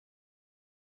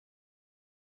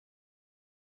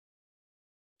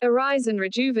Arise and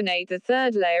rejuvenate the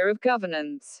third layer of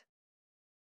governance.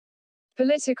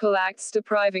 Political acts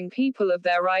depriving people of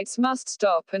their rights must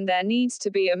stop, and there needs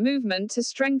to be a movement to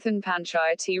strengthen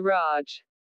Panchayati Raj.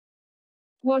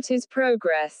 What is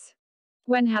progress?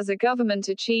 When has a government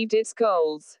achieved its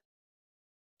goals?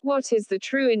 What is the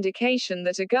true indication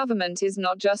that a government is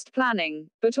not just planning,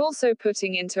 but also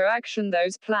putting into action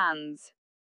those plans?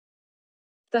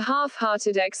 The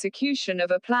half-hearted execution of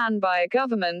a plan by a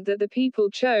government that the people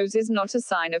chose is not a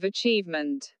sign of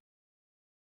achievement.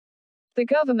 The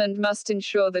government must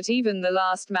ensure that even the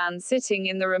last man sitting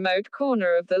in the remote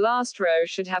corner of the last row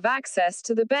should have access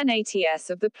to the benefits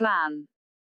of the plan.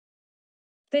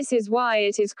 This is why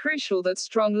it is crucial that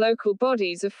strong local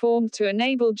bodies are formed to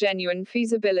enable genuine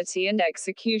feasibility and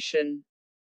execution.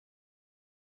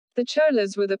 The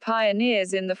Cholas were the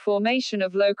pioneers in the formation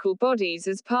of local bodies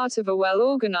as part of a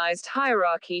well-organized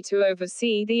hierarchy to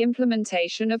oversee the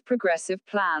implementation of progressive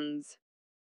plans.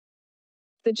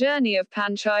 The journey of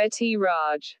Panchayati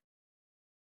Raj.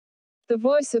 The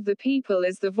voice of the people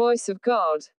is the voice of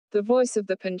God. The voice of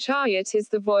the Panchayat is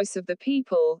the voice of the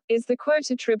people, is the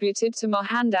quote attributed to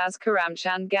Mohandas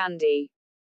Karamchand Gandhi.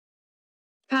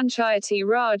 Panchayati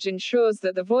Raj ensures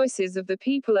that the voices of the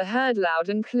people are heard loud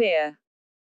and clear.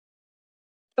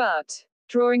 But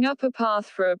drawing up a path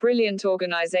for a brilliant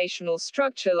organizational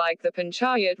structure like the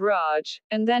Panchayat Raj,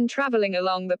 and then traveling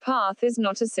along the path is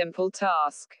not a simple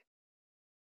task.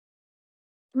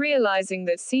 Realizing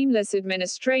that seamless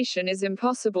administration is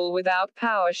impossible without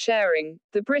power sharing,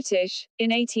 the British,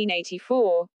 in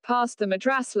 1884, passed the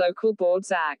Madras Local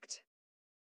Boards Act.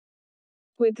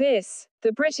 With this,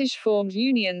 the British formed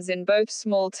unions in both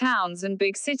small towns and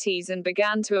big cities and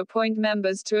began to appoint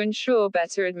members to ensure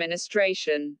better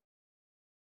administration.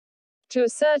 To a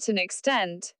certain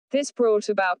extent, this brought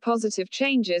about positive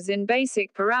changes in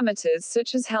basic parameters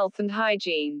such as health and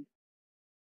hygiene.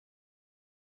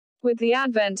 With the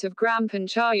advent of Gram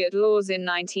Panchayat laws in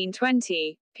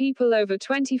 1920, people over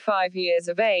 25 years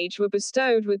of age were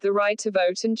bestowed with the right to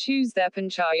vote and choose their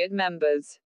Panchayat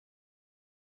members.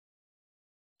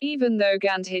 Even though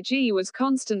Gandhiji was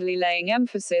constantly laying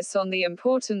emphasis on the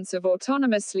importance of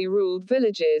autonomously ruled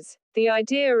villages, the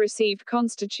idea received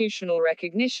constitutional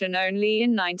recognition only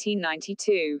in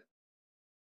 1992.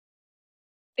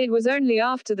 It was only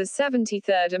after the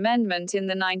 73rd Amendment in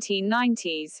the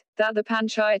 1990s that the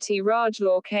Panchayati Raj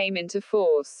law came into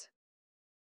force.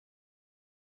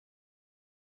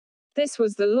 This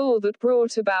was the law that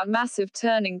brought about massive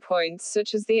turning points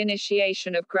such as the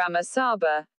initiation of Grama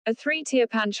Sabha, a three-tier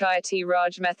Panchayati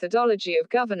Raj methodology of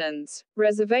governance,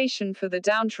 reservation for the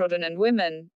downtrodden and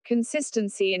women,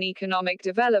 consistency in economic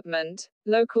development,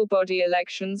 local body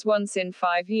elections once in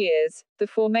 5 years, the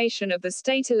formation of the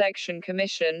State Election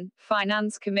Commission,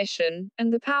 Finance Commission,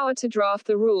 and the power to draft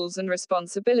the rules and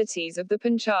responsibilities of the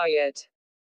Panchayat.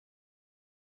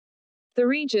 The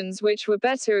regions which were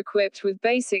better equipped with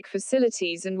basic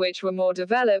facilities and which were more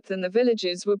developed than the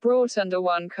villages were brought under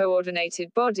one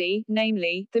coordinated body,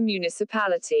 namely, the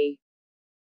municipality.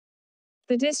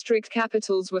 The district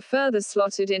capitals were further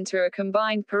slotted into a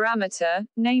combined parameter,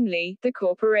 namely, the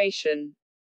corporation.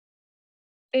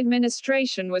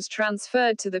 Administration was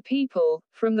transferred to the people,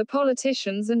 from the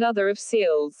politicians and other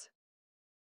officials.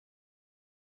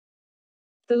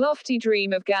 The lofty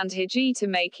dream of Gandhiji to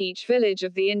make each village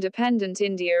of the independent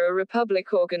India a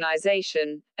republic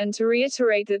organization, and to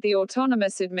reiterate that the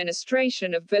autonomous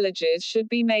administration of villages should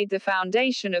be made the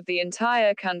foundation of the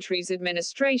entire country's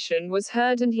administration was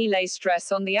heard, and he lay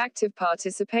stress on the active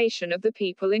participation of the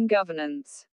people in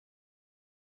governance.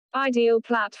 Ideal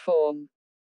platform.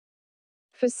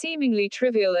 For seemingly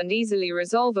trivial and easily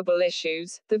resolvable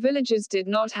issues, the villages did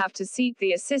not have to seek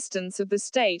the assistance of the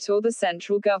state or the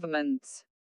central governments.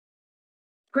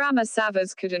 Grama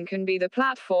Sabhas could and can be the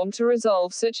platform to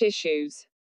resolve such issues.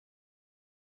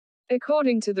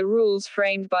 According to the rules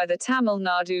framed by the Tamil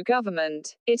Nadu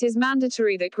government, it is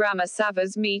mandatory that Grama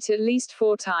Sabhas meet at least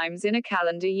 4 times in a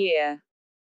calendar year.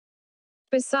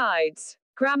 Besides,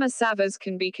 Grama Sabhas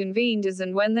can be convened as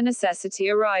and when the necessity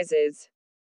arises.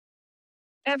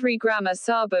 Every Grama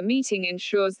Sabha meeting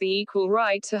ensures the equal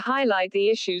right to highlight the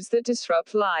issues that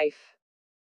disrupt life.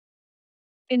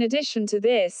 In addition to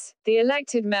this, the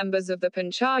elected members of the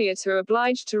Panchayat are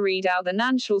obliged to read out the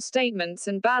financial statements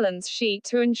and balance sheet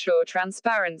to ensure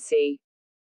transparency.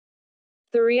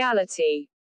 The reality.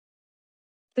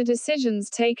 The decisions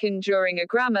taken during a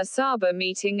Grama Sabha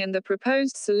meeting and the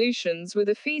proposed solutions with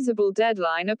a feasible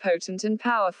deadline are potent and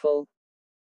powerful.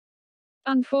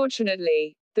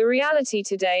 Unfortunately, the reality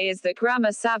today is that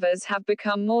Grama Sabhas have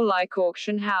become more like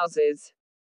auction houses.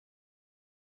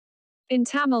 In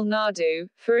Tamil Nadu,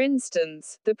 for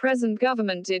instance, the present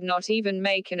government did not even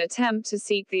make an attempt to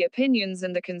seek the opinions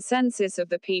and the consensus of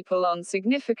the people on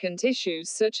significant issues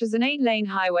such as an 8-lane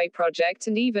highway project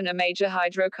and even a major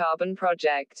hydrocarbon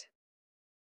project.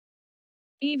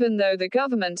 Even though the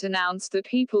government announced that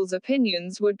people's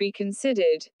opinions would be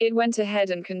considered, it went ahead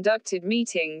and conducted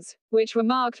meetings, which were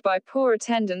marked by poor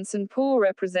attendance and poor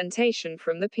representation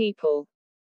from the people.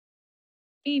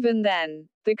 Even then,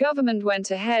 the government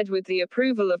went ahead with the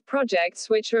approval of projects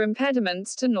which are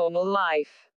impediments to normal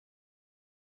life.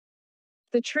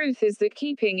 The truth is that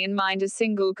keeping in mind a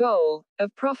single goal,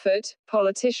 of profit,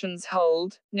 politicians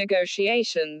hold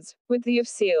negotiations with the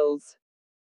UPSC.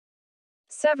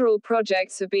 Several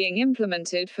projects are being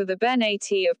implemented for the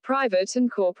benefit of private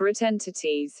and corporate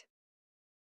entities.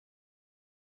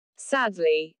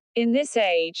 Sadly, in this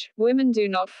age, women do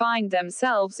not find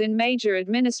themselves in major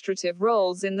administrative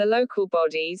roles in the local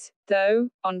bodies, though,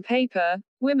 on paper,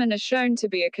 women are shown to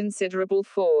be a considerable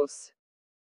force.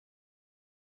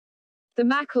 The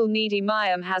Makal Nidi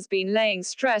Mayam has been laying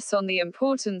stress on the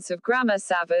importance of Grama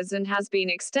Sabhas and has been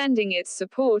extending its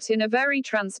support in a very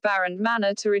transparent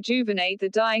manner to rejuvenate the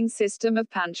dying system of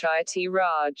Panchayati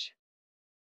Raj.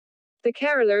 The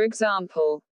Kerala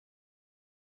example.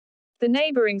 The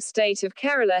neighbouring state of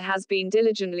Kerala has been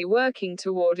diligently working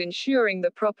toward ensuring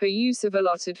the proper use of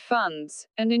allotted funds,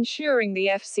 and ensuring the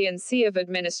efficiency of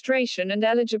administration and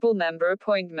eligible member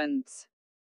appointments.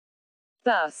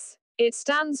 Thus, it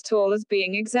stands tall as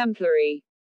being exemplary.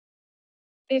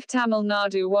 If Tamil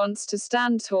Nadu wants to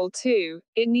stand tall too,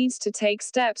 it needs to take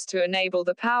steps to enable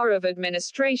the power of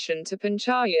administration to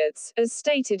panchayats, as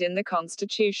stated in the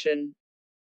constitution.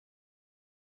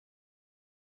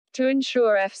 To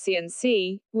ensure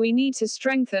efficiency, we need to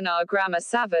strengthen our Grama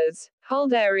Sabhas,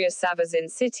 hold area Sabhas in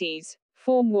cities,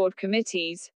 form ward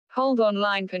committees, hold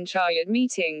online panchayat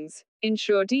meetings,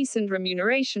 ensure decent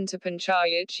remuneration to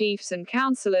panchayat chiefs and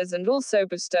councillors, and also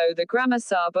bestow the Grama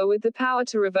Sabha with the power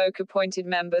to revoke appointed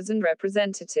members and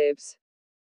representatives.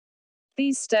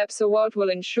 These steps are what will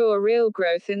ensure real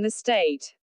growth in the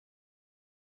state.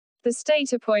 The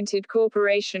state-appointed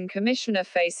corporation commissioner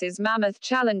faces mammoth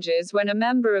challenges when a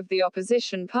member of the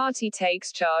opposition party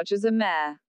takes charge as a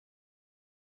mayor.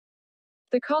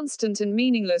 The constant and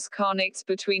meaningless conflicts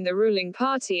between the ruling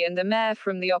party and the mayor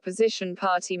from the opposition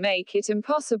party make it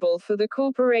impossible for the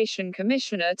corporation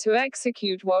commissioner to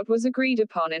execute what was agreed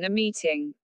upon in a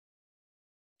meeting.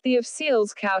 The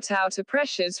officials counter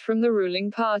pressures from the ruling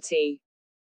party.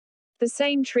 The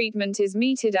same treatment is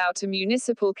meted out to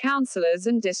municipal councillors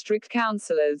and district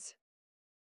councillors.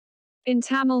 In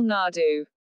Tamil Nadu,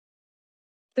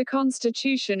 the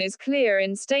constitution is clear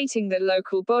in stating that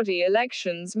local body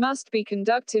elections must be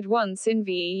conducted once in 5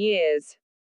 years.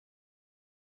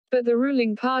 But the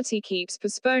ruling party keeps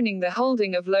postponing the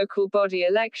holding of local body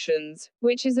elections,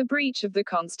 which is a breach of the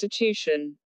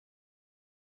constitution.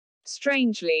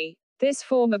 Strangely, this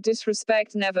form of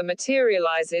disrespect never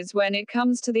materializes when it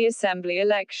comes to the assembly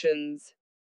elections.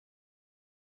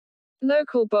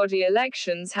 Local body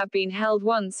elections have been held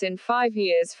once in 5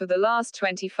 years for the last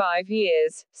 25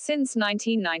 years, since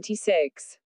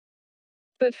 1996.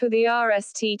 But for the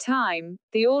RST time,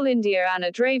 the All India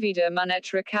Anna Dravida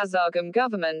Munnetra Kazhagam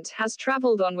government has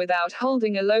travelled on without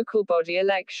holding a local body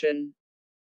election.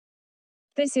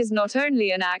 This is not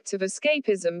only an act of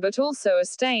escapism but also a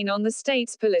stain on the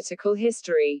state's political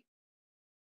history.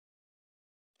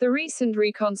 The recent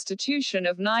reconstitution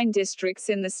of 9 districts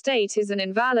in the state is an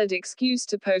invalid excuse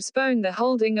to postpone the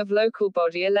holding of local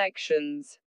body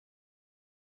elections.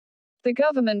 The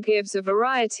government gives a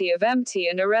variety of empty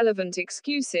and irrelevant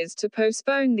excuses to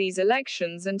postpone these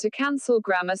elections and to cancel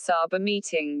Grama Sabha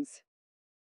meetings.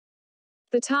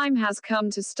 The time has come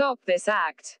to stop this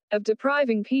act of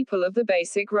depriving people of the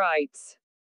basic rights.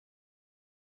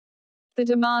 The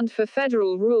demand for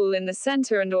federal rule in the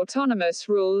center and autonomous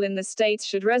rule in the states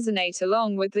should resonate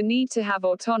along with the need to have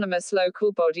autonomous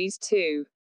local bodies too.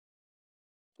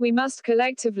 We must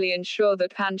collectively ensure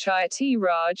that Panchayati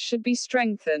Raj should be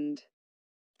strengthened.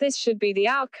 This should be the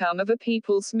outcome of a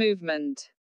people's movement.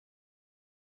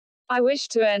 I wish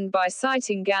to end by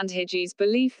citing Gandhiji's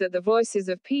belief that the voices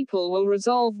of people will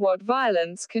resolve what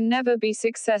violence can never be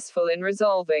successful in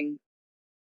resolving.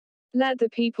 Let the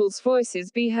people's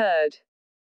voices be heard.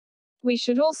 We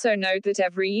should also note that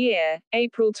every year,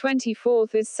 April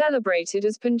 24th is celebrated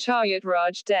as Panchayat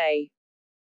Raj Day.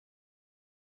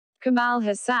 Kamal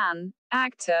Hassan,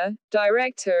 actor,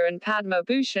 director and Padma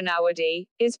Bhushan Award,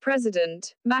 is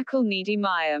president, Makal Nidi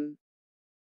Mayam.